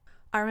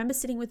I remember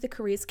sitting with the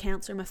careers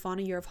counsellor in my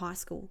final year of high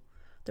school.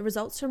 The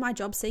results from my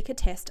job seeker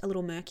test a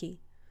little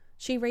murky.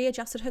 She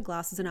readjusted her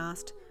glasses and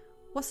asked,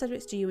 "What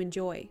subjects do you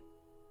enjoy?"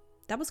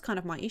 That was kind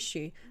of my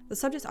issue. The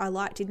subjects I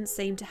liked didn't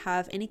seem to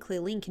have any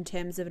clear link in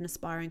terms of an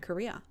aspiring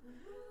career.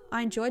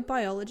 I enjoyed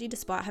biology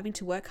despite having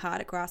to work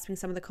hard at grasping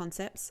some of the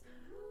concepts.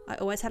 I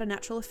always had a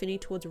natural affinity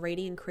towards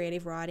reading and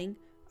creative writing.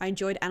 I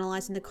enjoyed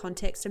analysing the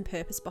context and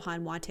purpose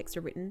behind why texts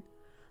are written.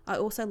 I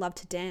also loved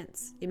to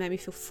dance. It made me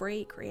feel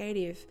free,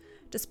 creative,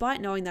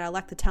 despite knowing that I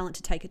lacked the talent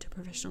to take it to a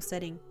professional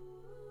setting.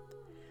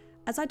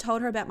 As I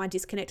told her about my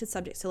disconnected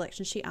subject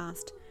selection, she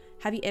asked,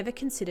 "Have you ever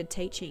considered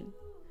teaching?"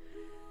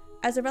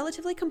 As a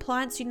relatively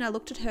compliant student, I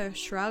looked at her,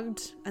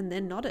 shrugged, and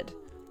then nodded.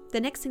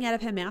 The next thing out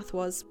of her mouth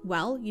was,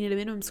 "Well, you need a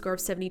minimum score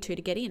of 72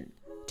 to get in.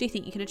 Do you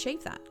think you can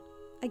achieve that?"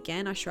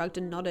 Again, I shrugged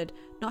and nodded,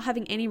 not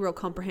having any real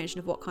comprehension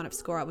of what kind of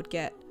score I would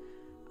get.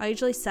 I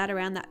usually sat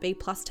around that B+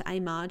 to A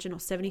margin, or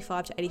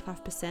 75 to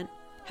 85%.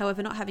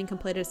 However, not having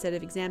completed a set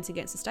of exams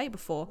against the state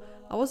before,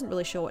 I wasn't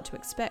really sure what to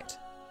expect.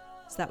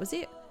 So that was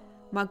it.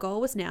 My goal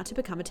was now to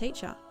become a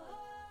teacher.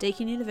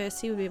 Deakin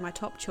University would be my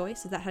top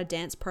choice, as that had a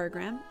dance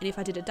program, and if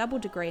I did a double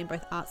degree in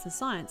both arts and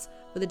science,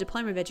 with a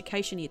diploma of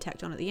education year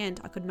tacked on at the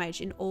end, I could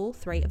major in all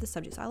 3 of the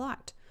subjects I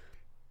liked.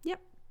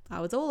 Yep,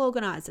 I was all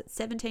organised at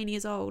 17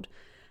 years old.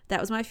 That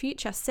was my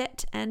future,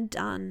 set and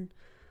done.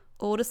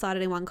 All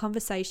decided in one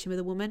conversation with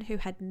a woman who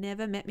had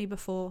never met me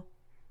before.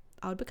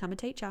 I would become a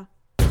teacher.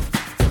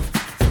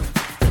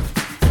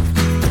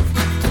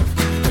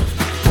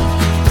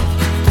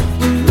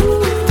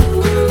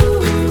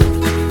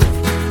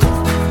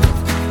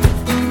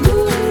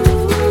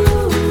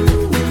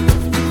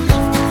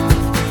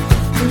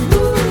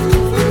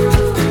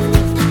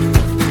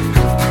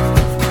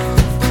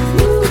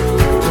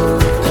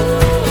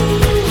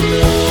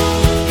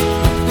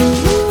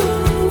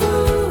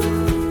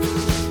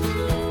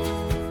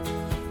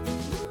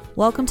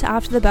 Welcome to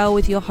After the Bell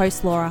with your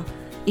host Laura.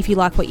 If you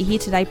like what you hear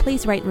today,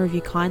 please rate and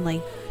review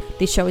kindly.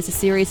 This show is a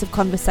series of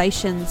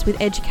conversations with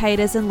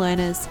educators and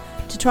learners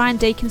to try and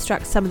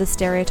deconstruct some of the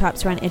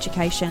stereotypes around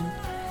education.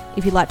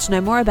 If you'd like to know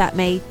more about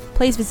me,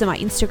 please visit my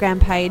Instagram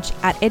page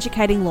at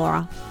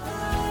educatinglaura.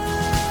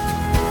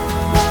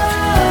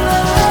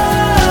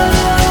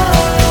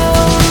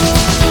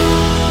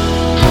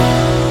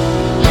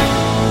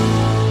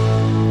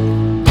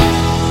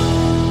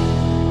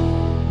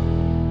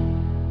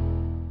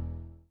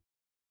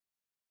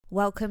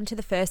 Welcome to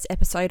the first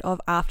episode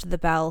of After the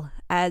Bell.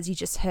 As you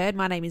just heard,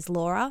 my name is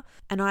Laura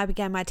and I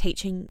began my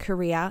teaching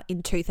career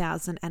in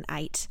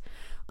 2008.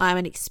 I'm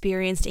an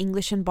experienced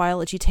English and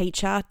biology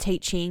teacher,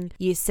 teaching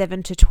years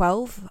 7 to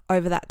 12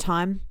 over that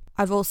time.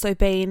 I've also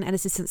been an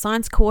assistant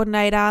science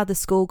coordinator, the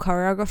school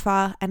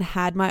choreographer, and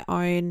had my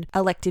own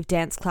elective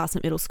dance class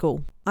at middle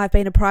school. I've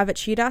been a private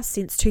tutor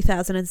since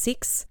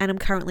 2006 and I'm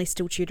currently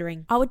still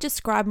tutoring. I would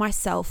describe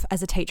myself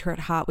as a teacher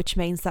at heart, which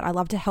means that I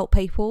love to help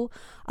people.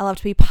 I love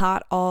to be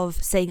part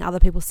of seeing other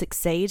people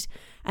succeed,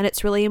 and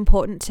it's really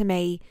important to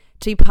me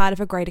to be part of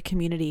a greater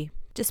community.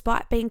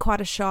 Despite being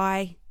quite a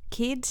shy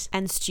kid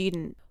and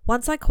student,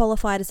 once I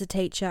qualified as a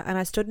teacher and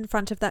I stood in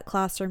front of that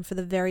classroom for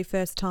the very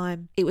first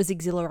time, it was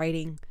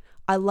exhilarating.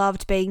 I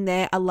loved being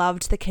there. I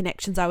loved the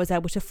connections I was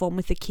able to form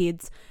with the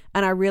kids,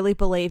 and I really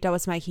believed I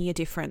was making a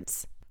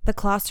difference. The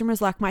classroom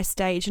was like my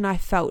stage, and I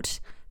felt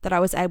that I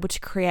was able to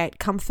create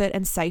comfort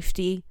and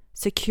safety,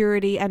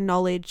 security and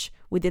knowledge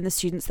within the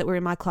students that were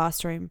in my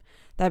classroom.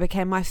 They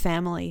became my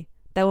family.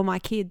 They were my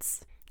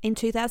kids. In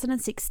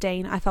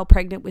 2016, I fell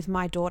pregnant with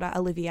my daughter,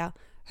 Olivia,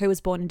 who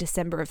was born in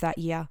December of that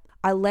year.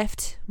 I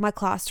left my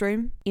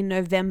classroom in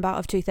November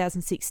of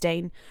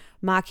 2016,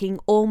 marking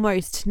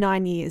almost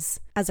 9 years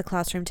as a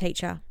classroom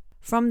teacher.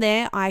 From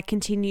there, I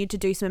continued to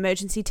do some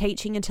emergency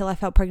teaching until I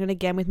fell pregnant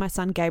again with my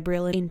son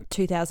Gabriel in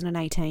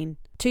 2018.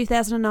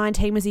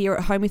 2019 was a year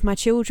at home with my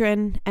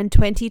children, and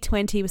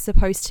 2020 was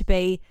supposed to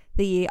be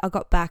the year I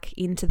got back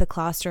into the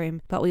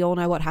classroom, but we all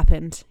know what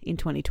happened in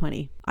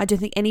 2020. I don't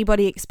think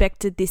anybody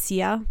expected this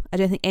year. I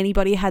don't think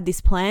anybody had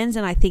this planned,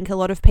 and I think a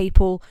lot of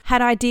people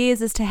had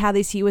ideas as to how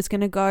this year was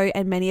going to go,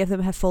 and many of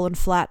them have fallen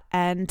flat,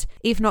 and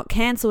if not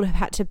cancelled, have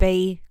had to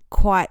be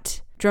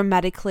quite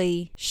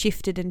dramatically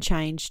shifted and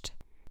changed.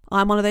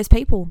 I'm one of those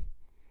people.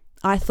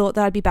 I thought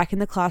that I'd be back in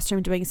the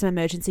classroom doing some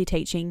emergency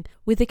teaching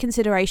with the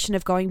consideration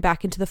of going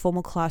back into the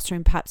formal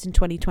classroom perhaps in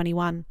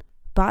 2021.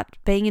 But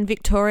being in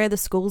Victoria, the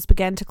schools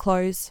began to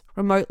close.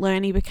 Remote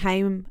learning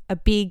became a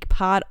big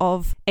part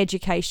of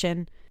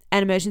education,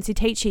 and emergency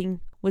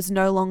teaching was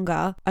no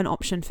longer an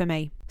option for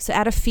me. So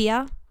out of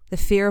fear, the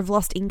fear of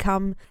lost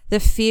income, the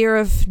fear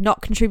of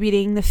not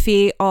contributing, the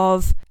fear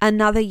of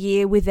another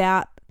year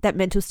without that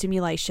mental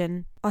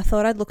stimulation, I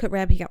thought I'd look at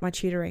ramping up my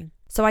tutoring.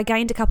 So I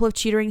gained a couple of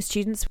tutoring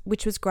students,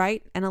 which was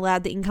great, and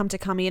allowed the income to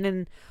come in,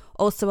 and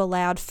also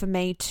allowed for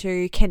me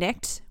to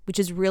connect, which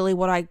is really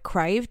what I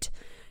craved,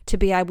 to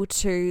be able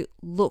to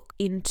look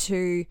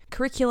into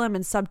curriculum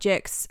and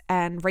subjects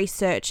and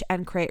research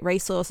and create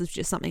resources, which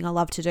is something I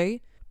love to do.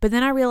 But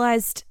then I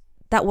realized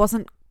that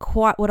wasn't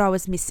quite what I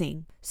was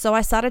missing. So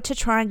I started to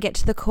try and get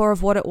to the core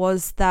of what it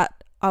was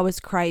that I was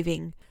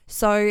craving.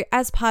 So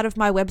as part of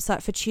my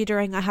website for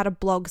tutoring, I had a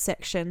blog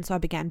section, so I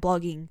began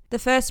blogging. The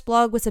first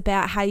blog was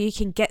about how you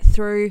can get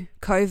through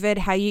COVID,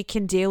 how you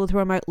can deal with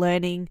remote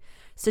learning,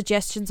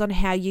 suggestions on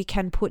how you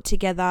can put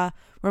together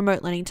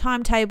remote learning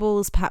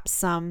timetables, perhaps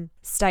some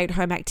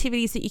stay-at-home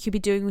activities that you could be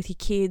doing with your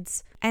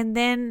kids. And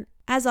then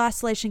as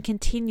isolation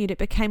continued, it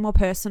became more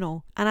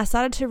personal. And I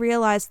started to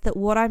realize that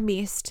what I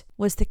missed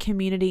was the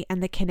community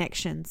and the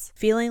connections,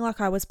 feeling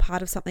like I was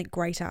part of something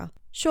greater.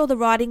 Sure, the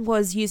writing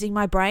was using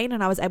my brain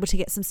and I was able to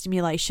get some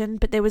stimulation,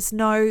 but there was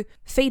no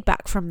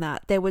feedback from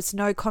that. There was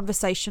no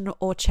conversation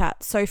or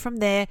chat. So from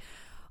there,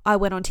 I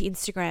went onto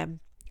Instagram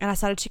and I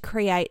started to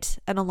create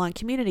an online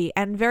community.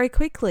 And very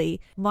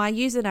quickly, my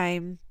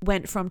username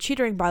went from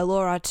Tutoring by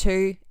Laura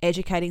to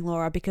Educating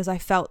Laura, because I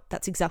felt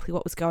that's exactly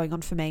what was going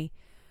on for me.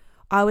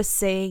 I was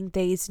seeing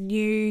these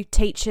new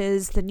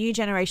teachers, the new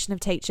generation of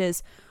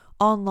teachers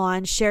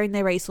online, sharing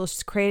their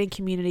resources, creating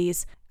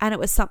communities, and it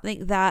was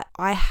something that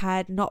I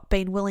had not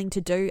been willing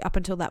to do up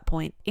until that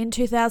point. In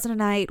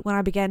 2008, when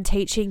I began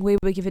teaching, we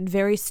were given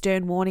very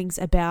stern warnings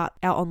about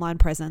our online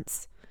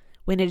presence.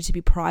 We needed to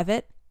be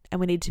private and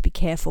we needed to be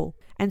careful.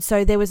 And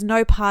so there was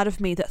no part of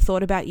me that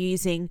thought about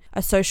using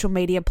a social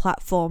media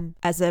platform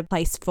as a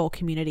place for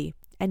community.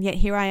 And yet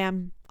here I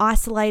am,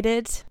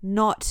 isolated,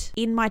 not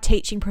in my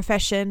teaching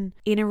profession,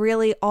 in a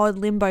really odd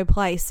limbo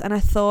place. And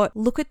I thought,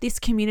 look at this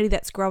community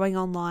that's growing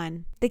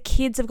online. The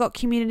kids have got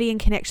community and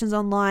connections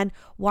online.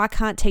 Why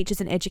can't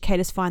teachers and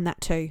educators find that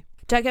too?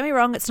 Don't get me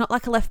wrong, it's not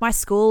like I left my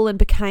school and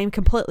became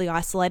completely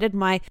isolated.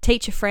 My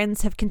teacher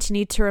friends have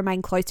continued to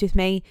remain close with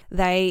me.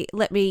 They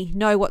let me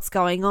know what's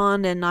going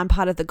on and I'm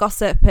part of the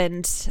gossip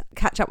and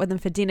catch up with them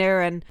for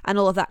dinner and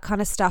all of that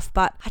kind of stuff.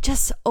 But I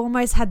just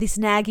almost had this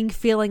nagging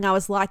feeling I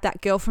was like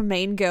that girl from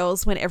Mean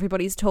Girls when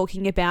everybody's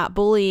talking about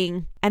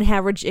bullying and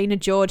how Regina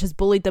George has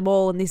bullied them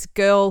all. And this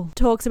girl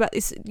talks about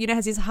this,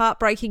 has this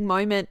heartbreaking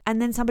moment.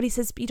 And then somebody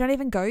says, you don't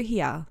even go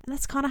here. And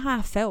that's kind of how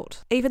I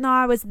felt. Even though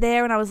I was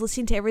there and I was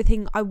listening to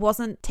everything, I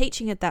wasn't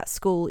teaching at that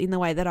school in the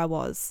way that I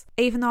was.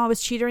 Even though I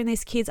was tutoring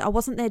these kids, I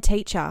wasn't their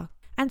teacher.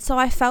 And so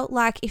I felt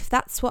like if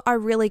that's what I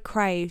really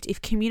craved,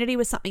 if community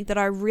was something that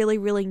I really,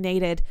 really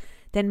needed,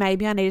 then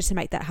maybe I needed to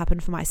make that happen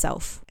for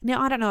myself. Now,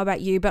 I don't know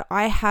about you, but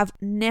I have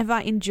never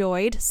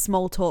enjoyed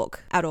small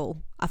talk at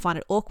all. I find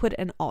it awkward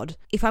and odd.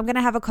 If I'm going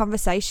to have a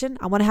conversation,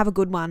 I want to have a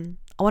good one.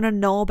 I want to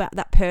know about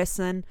that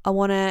person. I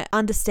want to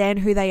understand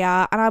who they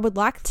are. And I would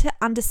like to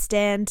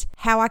understand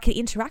how I can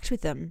interact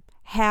with them,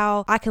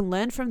 how I can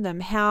learn from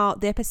them, how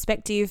their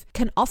perspective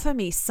can offer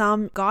me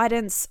some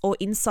guidance or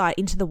insight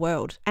into the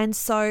world. And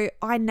so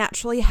I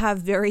naturally have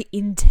very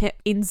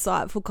in-depth,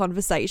 insightful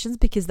conversations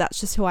because that's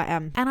just who I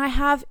am. And I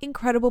have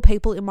incredible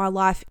people in my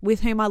life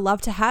with whom I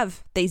love to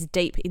have these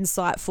deep,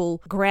 insightful,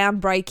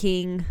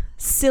 groundbreaking,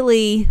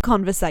 silly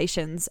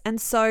conversations.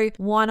 And so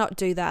why not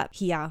do that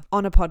here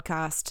on a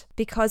podcast?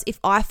 Because if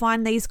I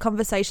find these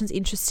conversations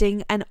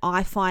interesting and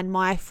I find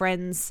my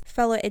friends,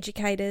 fellow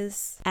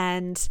educators,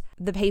 and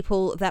the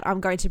people that I'm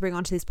going to bring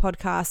onto this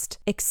podcast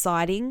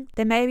exciting,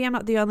 then maybe I'm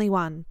not the only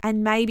one.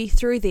 And maybe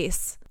through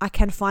this, I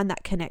can find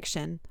that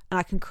connection and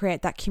I can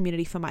create that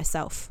community for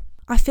myself.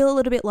 I feel a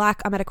little bit like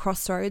I'm at a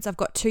crossroads. I've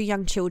got 2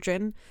 young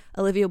children.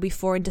 Olivia will be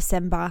 4 in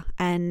December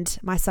and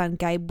my son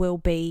Gabe will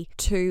be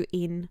 2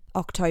 in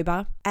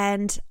October.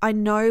 And I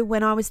know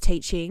when I was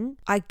teaching,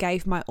 I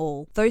gave my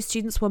all. Those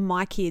students were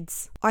my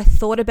kids. I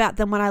thought about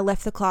them when I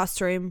left the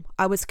classroom.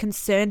 I was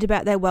concerned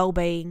about their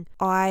well-being.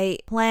 I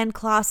planned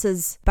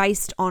classes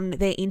based on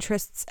their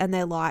interests and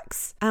their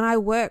likes. And I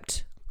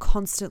worked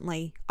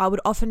constantly. I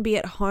would often be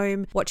at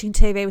home watching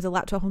TV with a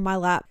laptop on my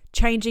lap,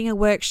 changing a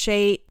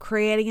worksheet,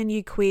 creating a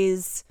new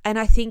quiz. And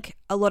I think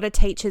a lot of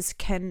teachers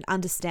can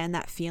understand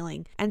that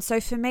feeling. And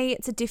so for me,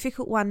 it's a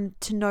difficult one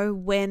to know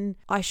when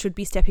I should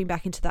be stepping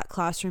back into that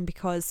classroom,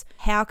 because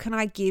how can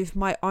I give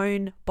my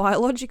own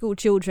biological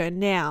children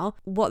now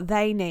what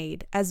they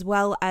need, as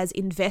well as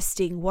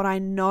investing what I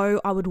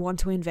know I would want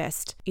to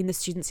invest in the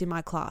students in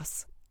my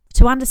class?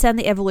 To understand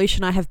the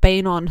evolution I have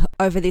been on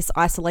over this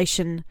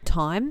isolation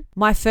time,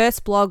 my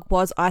first blog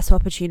was ISO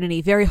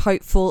Opportunity, very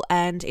hopeful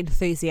and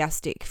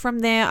enthusiastic. From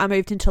there, I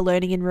moved into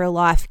learning in real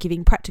life,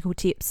 giving practical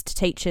tips to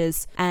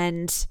teachers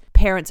and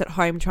parents at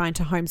home trying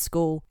to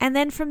homeschool. And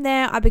then from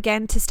there, I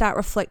began to start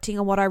reflecting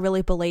on what I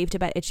really believed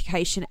about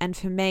education. And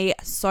for me,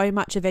 so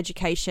much of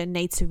education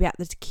needs to be about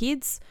the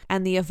kids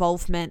and the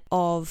involvement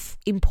of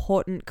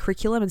important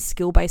curriculum and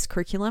skill-based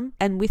curriculum.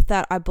 And with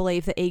that, I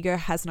believe that ego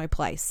has no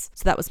place.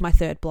 So that was my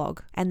third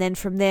blog. And then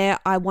from there,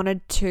 I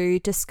wanted to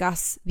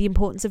discuss the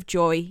importance of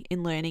joy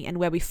in learning and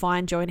where we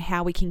find joy and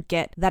how we can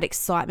get that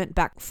excitement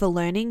back for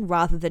learning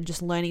rather than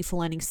just learning for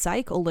learning's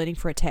sake or learning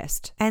for a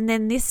test. And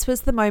then this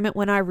was the moment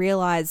when I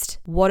realized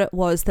what it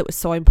was that was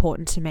so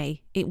important to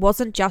me. It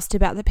wasn't just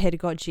about the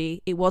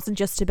pedagogy. It wasn't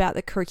just about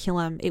the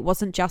curriculum. It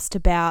wasn't just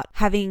about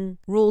having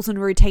rules and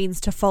routines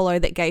to follow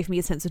that gave me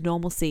a sense of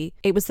normalcy.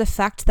 It was the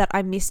fact that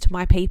I missed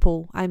my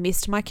people. I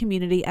missed my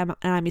community and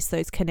I missed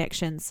those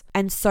connections.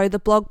 And so the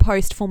blog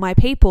post for my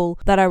people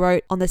that I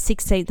wrote on the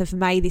 16th of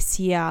May this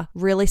year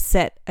really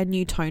set a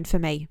new tone for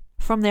me.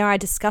 From there, I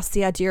discussed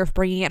the idea of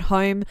bringing it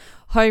home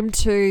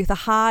to the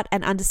heart,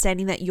 and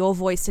understanding that your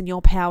voice and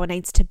your power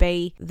needs to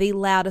be the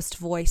loudest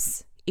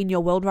voice in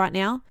your world right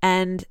now.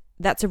 And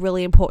that's a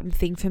really important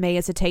thing for me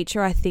as a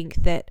teacher. I think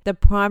that the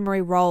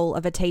primary role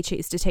of a teacher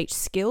is to teach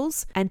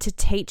skills and to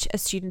teach a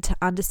student to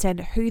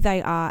understand who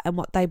they are and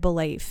what they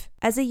believe.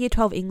 As a Year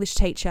 12 English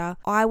teacher,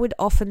 I would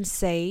often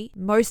see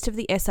most of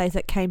the essays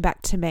that came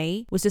back to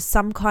me was just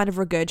some kind of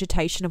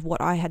regurgitation of what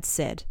I had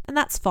said. And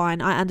that's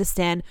fine. I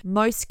understand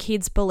most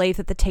kids believe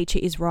that the teacher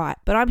is right.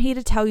 But I'm here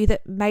to tell you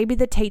that maybe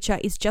the teacher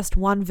is just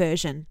one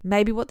version.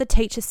 Maybe what the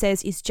teacher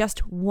says is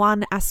just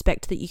one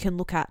aspect that you can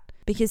look at.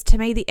 Because to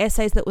me, the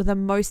essays that were the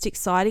most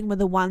exciting were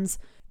the ones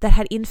that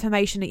had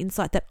information and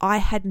insight that I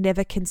had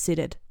never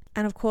considered.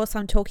 And of course,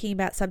 I'm talking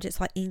about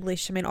subjects like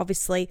English. I mean,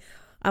 obviously,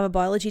 I'm a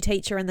biology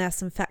teacher and there's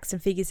some facts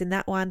and figures in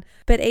that one.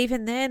 But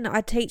even then,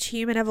 I teach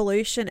human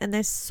evolution, and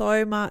there's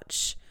so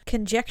much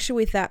conjecture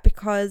with that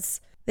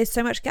because there's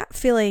so much gap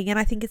filling. And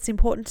I think it's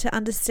important to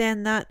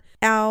understand that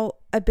our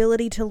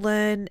ability to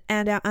learn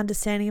and our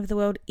understanding of the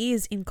world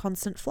is in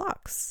constant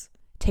flux.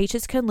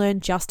 Teachers can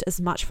learn just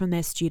as much from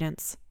their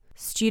students.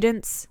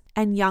 Students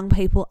and young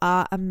people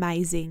are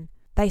amazing.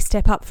 They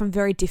step up from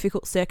very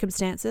difficult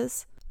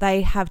circumstances.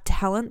 They have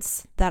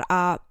talents that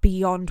are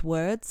beyond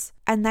words,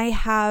 and they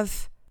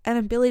have an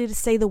ability to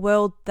see the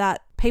world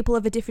that people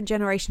of a different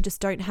generation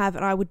just don't have,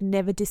 and I would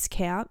never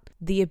discount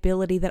the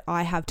ability that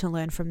I have to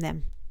learn from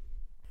them.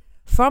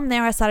 From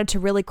there, I started to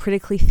really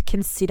critically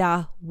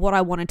consider what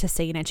I wanted to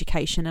see in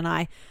education, and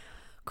I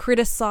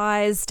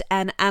criticized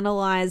and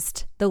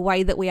analyzed the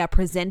way that we are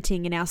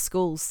presenting in our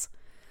schools.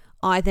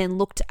 I then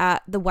looked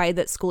at the way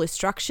that school is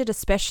structured,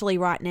 especially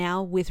right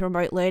now with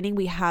remote learning.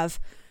 We have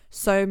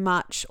so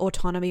much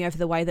autonomy over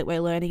the way that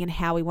we're learning and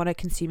how we want to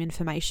consume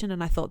information.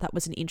 And I thought that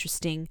was an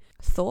interesting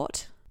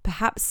thought.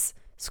 Perhaps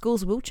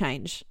schools will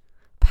change.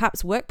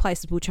 Perhaps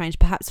workplaces will change.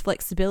 Perhaps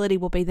flexibility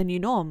will be the new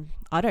norm.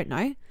 I don't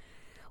know.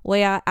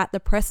 We are at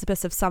the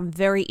precipice of some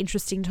very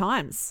interesting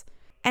times.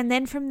 And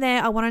then from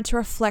there, I wanted to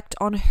reflect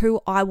on who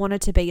I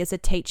wanted to be as a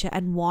teacher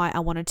and why I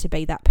wanted to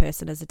be that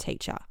person as a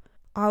teacher.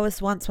 I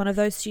was once one of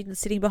those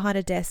students sitting behind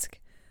a desk,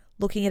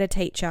 looking at a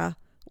teacher,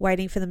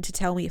 waiting for them to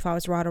tell me if I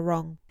was right or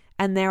wrong.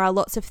 And there are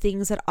lots of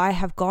things that I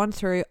have gone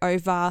through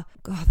over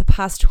the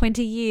past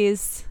 20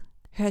 years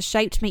has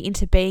shaped me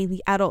into being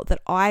the adult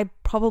that I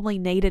probably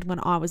needed when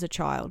I was a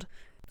child.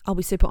 I'll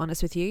be super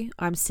honest with you.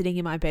 I'm sitting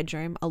in my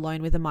bedroom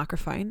alone with a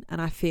microphone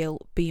and I feel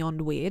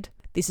beyond weird.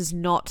 This is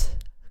not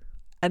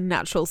a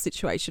natural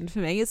situation for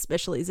me,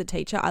 especially as a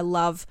teacher. I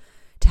love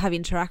to have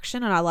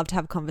interaction and I love to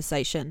have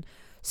conversation.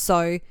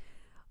 So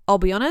I'll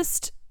be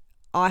honest,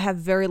 I have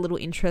very little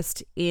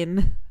interest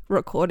in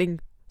recording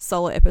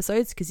solo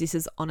episodes because this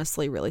is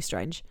honestly really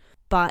strange.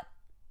 But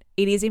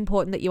it is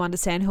important that you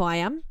understand who I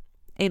am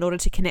in order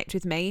to connect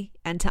with me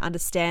and to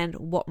understand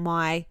what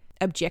my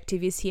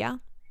objective is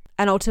here.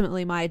 And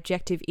ultimately, my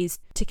objective is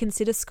to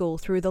consider school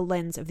through the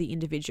lens of the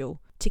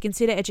individual, to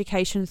consider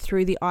education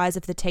through the eyes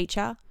of the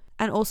teacher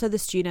and also the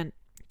student,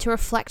 to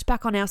reflect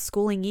back on our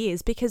schooling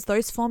years because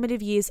those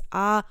formative years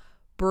are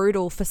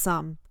brutal for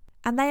some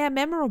and they are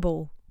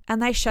memorable. And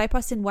they shape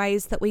us in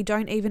ways that we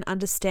don't even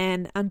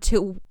understand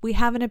until we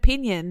have an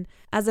opinion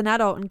as an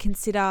adult and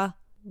consider,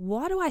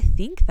 why do I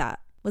think that?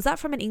 Was that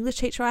from an English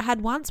teacher I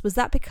had once? Was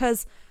that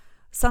because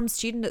some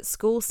student at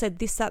school said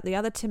this, that, the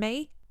other to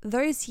me?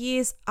 Those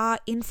years are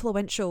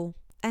influential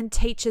and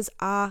teachers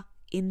are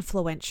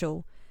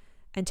influential.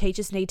 And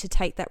teachers need to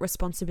take that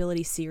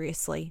responsibility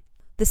seriously.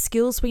 The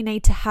skills we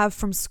need to have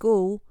from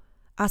school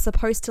are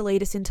supposed to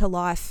lead us into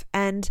life.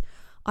 And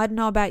I don't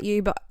know about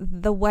you, but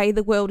the way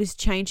the world is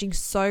changing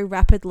so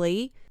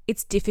rapidly,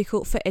 it's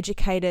difficult for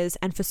educators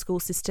and for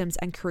school systems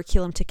and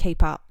curriculum to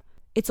keep up.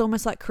 It's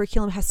almost like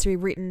curriculum has to be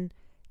written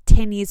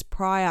 10 years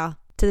prior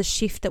to the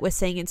shift that we're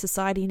seeing in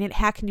society. And yet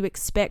how can you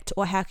expect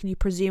or how can you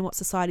presume what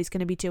society is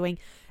going to be doing,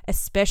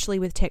 especially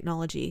with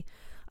technology?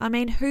 I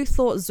mean, who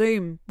thought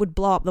Zoom would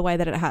blow up the way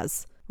that it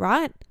has,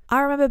 right? I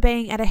remember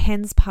being at a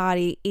hen's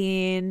party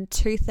in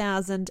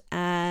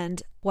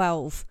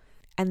 2012.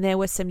 And there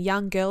were some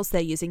young girls there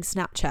using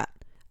Snapchat.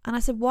 And I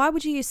said, why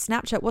would you use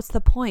Snapchat? What's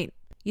the point?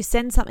 You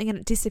send something and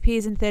it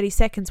disappears in 30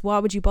 seconds. Why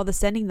would you bother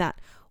sending that?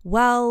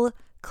 Well,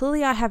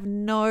 clearly I have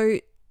no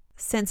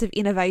sense of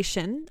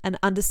innovation and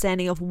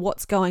understanding of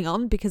what's going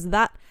on because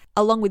that,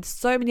 along with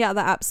so many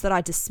other apps that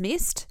I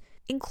dismissed,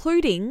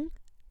 including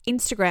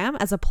Instagram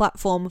as a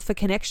platform for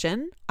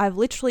connection, I've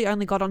literally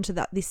only got onto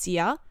that this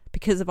year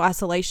because of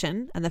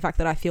isolation and the fact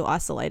that I feel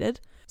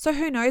isolated. So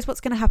who knows what's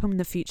going to happen in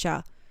the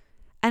future?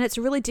 And it's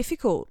really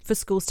difficult for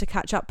schools to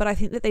catch up, but I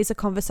think that these are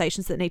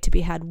conversations that need to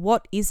be had.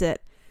 What is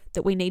it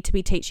that we need to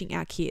be teaching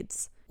our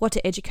kids? What do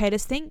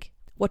educators think?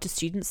 What do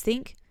students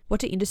think? What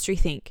do industry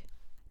think?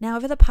 Now,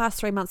 over the past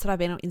 3 months that I've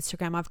been on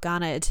Instagram, I've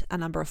garnered a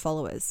number of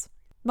followers.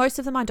 Most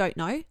of them I don't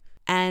know,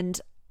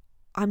 and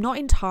I'm not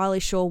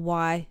entirely sure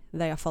why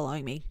they are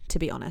following me, to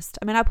be honest.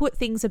 I mean, I put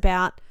things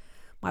about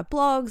my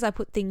blogs, I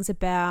put things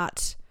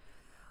about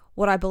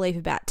what I believe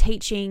about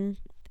teaching.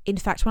 In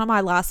fact, one of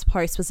my last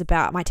posts was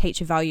about my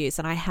teacher values,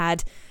 and I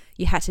had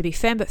You had to be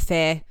firm but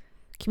fair.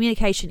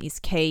 Communication is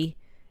key.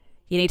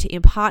 You need to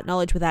impart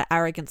knowledge without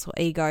arrogance or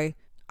ego.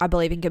 I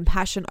believe in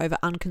compassion over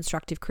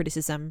unconstructive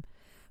criticism.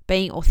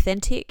 Being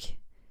authentic,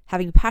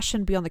 having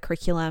passion beyond the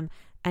curriculum,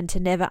 and to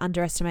never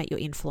underestimate your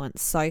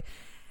influence. So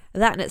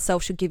that in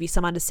itself should give you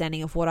some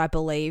understanding of what I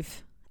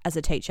believe as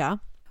a teacher.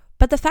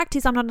 But the fact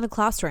is, I'm not in the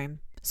classroom.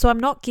 So I'm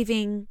not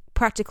giving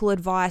practical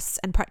advice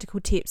and practical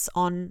tips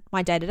on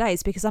my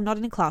day-to-days because I'm not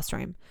in a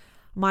classroom.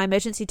 My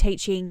emergency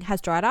teaching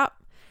has dried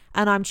up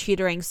and I'm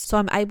tutoring, so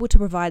I'm able to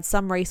provide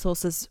some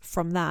resources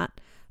from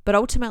that. But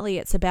ultimately,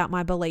 it's about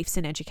my beliefs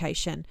in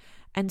education.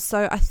 And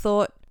so I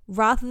thought,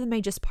 rather than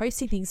me just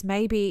posting things,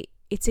 maybe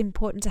it's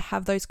important to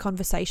have those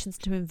conversations,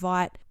 to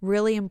invite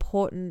really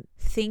important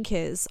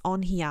thinkers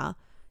on here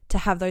to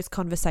have those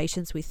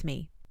conversations with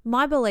me.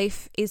 My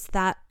belief is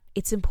that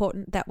it's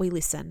important that we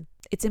listen.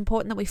 It's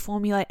important that we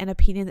formulate an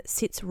opinion that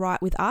sits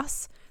right with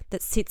us,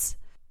 that sits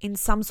in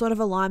some sort of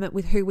alignment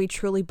with who we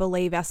truly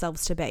believe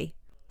ourselves to be.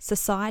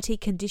 Society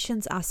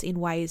conditions us in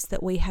ways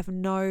that we have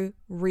no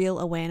real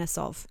awareness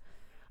of.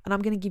 And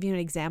I'm going to give you an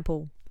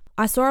example.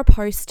 I saw a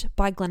post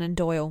by Glennon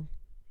Doyle.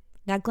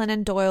 Now,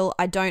 Glennon Doyle,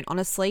 I don't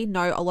honestly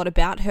know a lot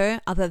about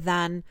her other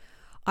than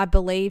I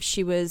believe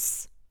she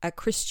was a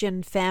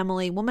Christian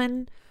family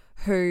woman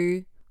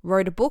who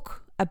wrote a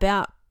book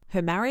about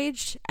her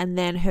marriage, and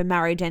then her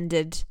marriage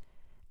ended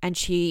and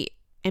she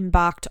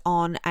embarked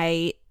on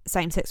a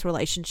same-sex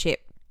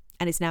relationship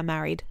and is now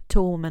married to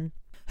a woman.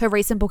 Her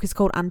recent book is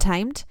called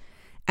Untamed,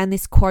 and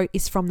this quote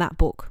is from that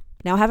book.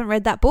 Now, I haven't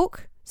read that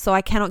book, so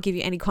I cannot give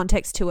you any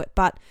context to it,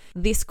 but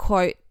this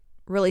quote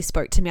really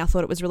spoke to me. I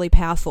thought it was really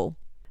powerful.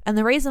 And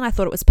the reason I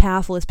thought it was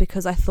powerful is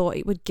because I thought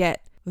it would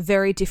get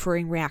very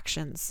differing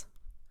reactions.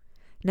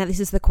 Now, this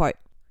is the quote.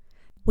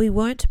 "We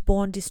weren't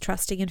born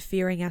distrusting and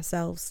fearing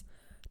ourselves.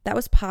 That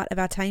was part of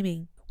our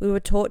taming. We were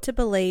taught to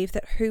believe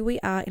that who we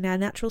are in our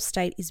natural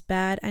state is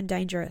bad and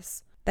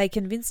dangerous. They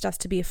convinced us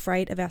to be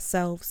afraid of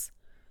ourselves.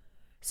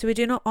 So we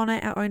do not honour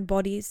our own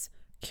bodies,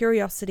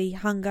 curiosity,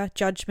 hunger,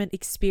 judgment,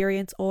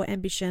 experience, or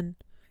ambition.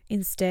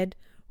 Instead,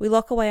 we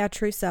lock away our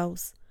true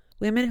selves.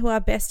 Women who are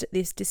best at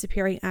this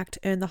disappearing act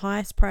earn the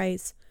highest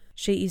praise.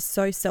 She is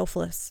so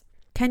selfless.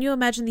 Can you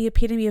imagine the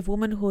epitome of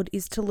womanhood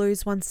is to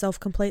lose oneself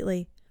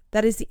completely?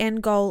 That is the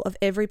end goal of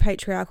every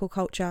patriarchal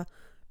culture,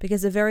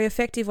 because a very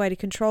effective way to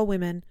control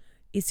women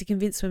is to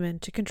convince women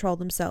to control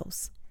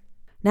themselves."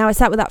 Now, I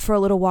sat with that for a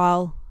little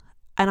while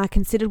and I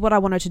considered what I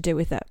wanted to do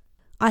with it.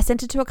 I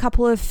sent it to a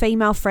couple of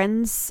female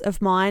friends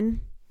of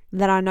mine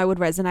that I know would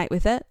resonate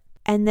with it.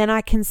 And then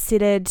I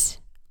considered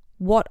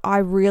what I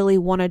really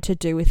wanted to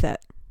do with it.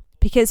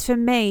 Because for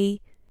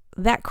me,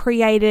 that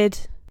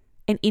created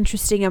an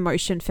interesting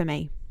emotion for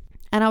me.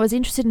 And I was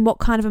interested in what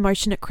kind of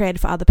emotion it created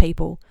for other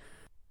people.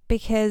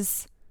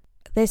 Because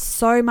there's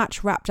so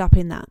much wrapped up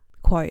in that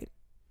quote.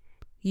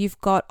 You've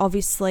got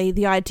obviously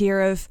the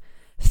idea of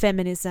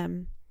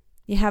feminism.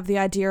 You have the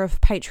idea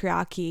of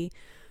patriarchy.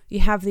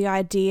 You have the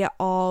idea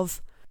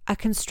of a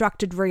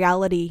constructed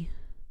reality.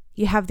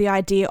 You have the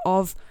idea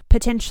of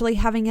potentially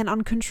having an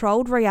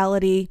uncontrolled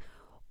reality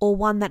or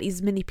one that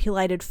is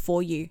manipulated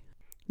for you.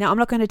 Now, I'm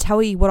not going to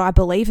tell you what I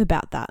believe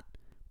about that,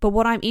 but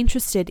what I'm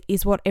interested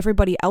is what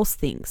everybody else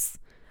thinks.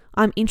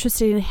 I'm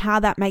interested in how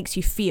that makes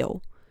you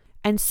feel.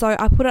 And so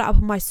I put it up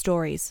on my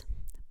stories,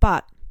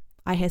 but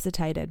I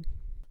hesitated.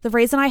 The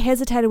reason I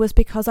hesitated was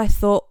because I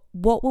thought,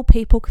 what will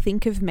people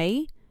think of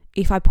me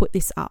if I put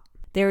this up?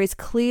 There is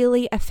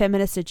clearly a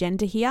feminist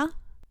agenda here.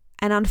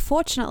 And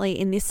unfortunately,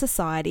 in this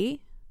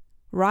society,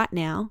 right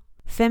now,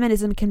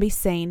 feminism can be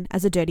seen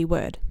as a dirty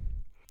word.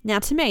 Now,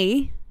 to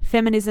me,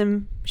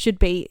 feminism should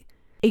be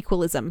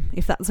equalism,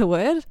 if that's a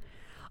word.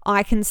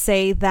 I can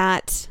see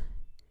that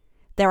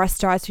there are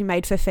strides to be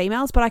made for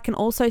females, but I can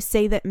also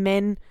see that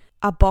men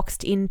are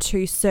boxed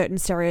into certain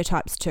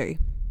stereotypes too.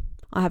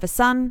 I have a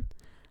son,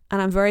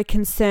 and I'm very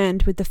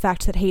concerned with the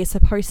fact that he is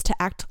supposed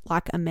to act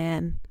like a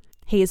man.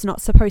 He is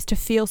not supposed to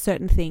feel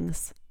certain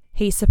things.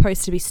 He's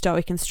supposed to be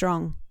stoic and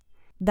strong.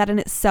 That in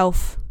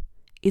itself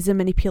is a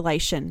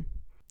manipulation.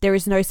 There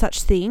is no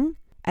such thing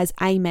as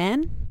a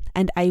man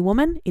and a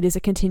woman. It is a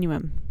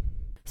continuum.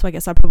 So I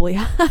guess I probably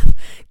have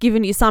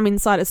given you some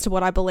insight as to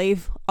what I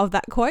believe of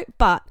that quote.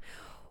 But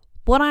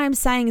what I am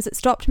saying is it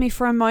stopped me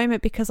for a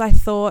moment because I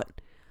thought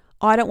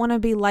I don't want to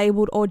be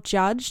labelled or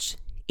judged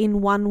in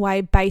one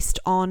way based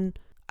on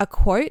a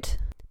quote,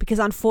 because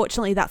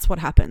unfortunately that's what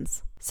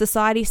happens.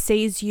 Society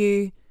sees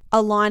you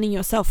aligning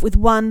yourself with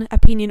one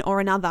opinion or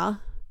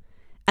another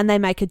and they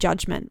make a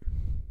judgment.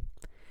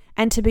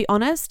 And to be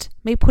honest,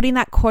 me putting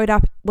that quote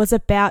up was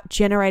about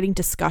generating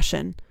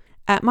discussion.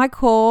 At my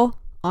core,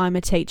 I'm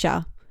a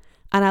teacher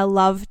and I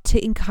love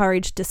to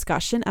encourage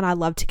discussion and I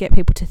love to get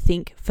people to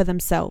think for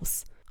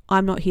themselves.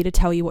 I'm not here to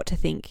tell you what to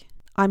think.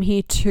 I'm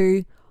here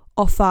to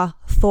offer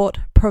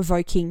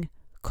thought-provoking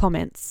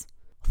comments,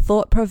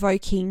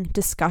 thought-provoking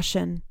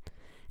discussion,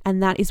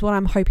 and that is what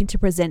I'm hoping to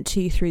present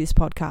to you through this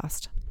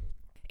podcast.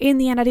 In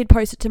the end, I did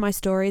post it to my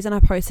stories and I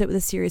posted it with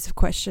a series of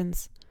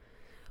questions.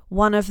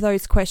 One of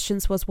those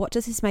questions was, what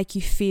does this make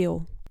you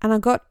feel? And I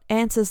got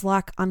answers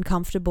like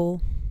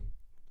uncomfortable,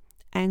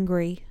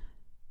 angry,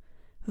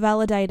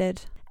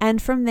 validated.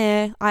 And from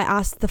there, I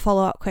asked the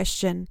follow-up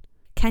question,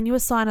 can you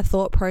assign a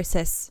thought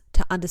process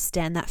to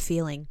understand that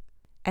feeling?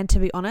 And to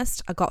be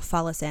honest, I got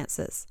far less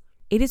answers.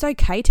 It is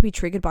okay to be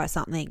triggered by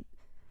something.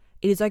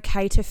 It is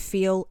okay to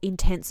feel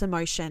intense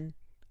emotion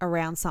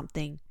around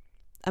something.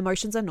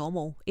 Emotions are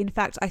normal. In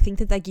fact, I think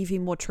that they give you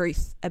more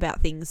truth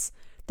about things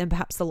than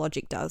perhaps the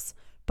logic does.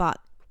 But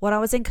what I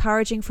was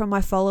encouraging from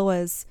my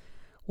followers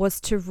was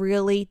to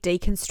really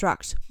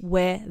deconstruct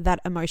where that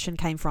emotion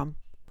came from.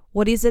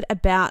 What is it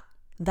about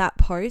that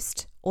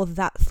post or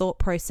that thought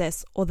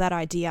process or that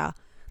idea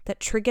that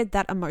triggered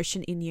that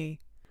emotion in you?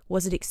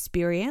 Was it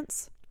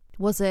experience?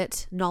 Was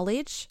it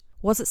knowledge?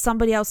 Was it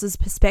somebody else's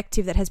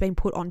perspective that has been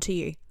put onto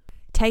you?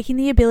 Taking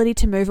the ability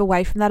to move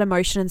away from that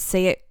emotion and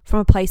see it from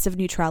a place of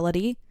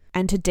neutrality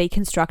and to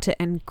deconstruct it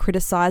and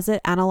criticize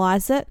it,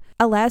 analyze it,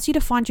 allows you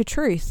to find your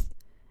truth.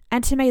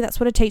 And to me, that's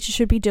what a teacher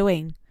should be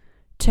doing,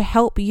 to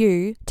help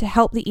you, to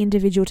help the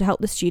individual, to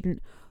help the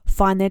student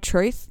find their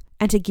truth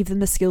and to give them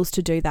the skills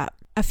to do that.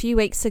 A few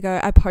weeks ago,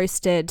 I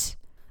posted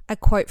a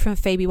quote from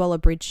Phoebe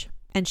Waller-Bridge,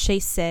 and she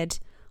said,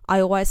 I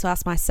always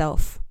ask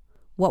myself,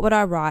 what would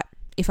I write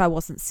if I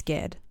wasn't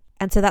scared?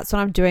 And so that's what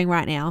I'm doing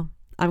right now.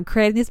 I'm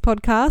creating this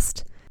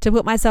podcast to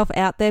put myself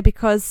out there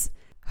because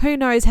who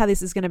knows how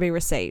this is going to be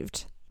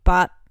received.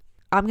 But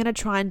I'm going to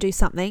try and do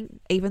something,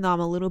 even though I'm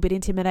a little bit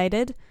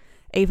intimidated,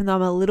 even though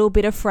I'm a little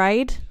bit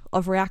afraid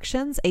of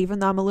reactions, even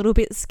though I'm a little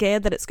bit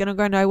scared that it's going to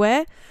go nowhere,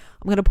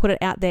 I'm going to put it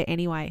out there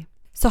anyway.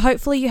 So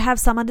hopefully you have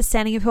some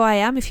understanding of who I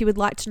am. If you would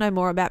like to know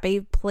more about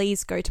me,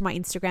 please go to my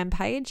Instagram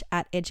page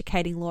at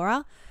Educating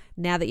Laura,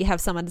 now that you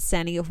have some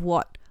understanding of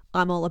what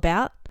I'm all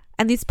about.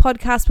 And this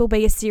podcast will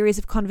be a series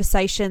of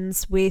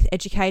conversations with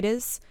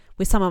educators,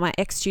 with some of my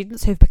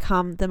ex-students who've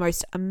become the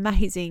most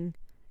amazing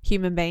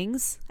human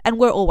beings. And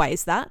we're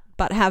always that,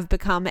 but have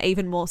become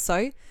even more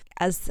so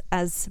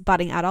as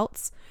budding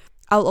adults.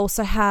 I'll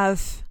also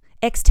have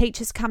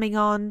ex-teachers coming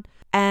on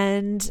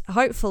and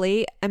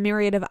hopefully a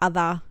myriad of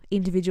other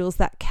individuals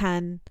that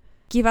can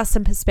give us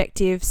some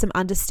perspective, some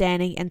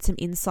understanding and some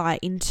insight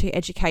into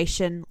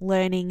education,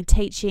 learning,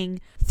 teaching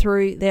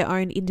through their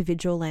own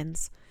individual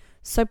lens.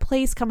 So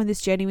please come on this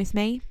journey with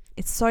me.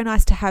 It's so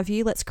nice to have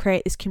you. Let's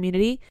create this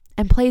community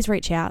and please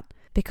reach out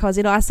because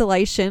in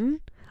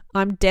isolation,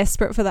 I'm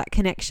desperate for that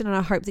connection and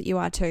I hope that you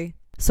are too.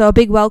 So a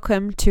big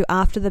welcome to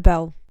After the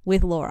Bell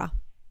with Laura.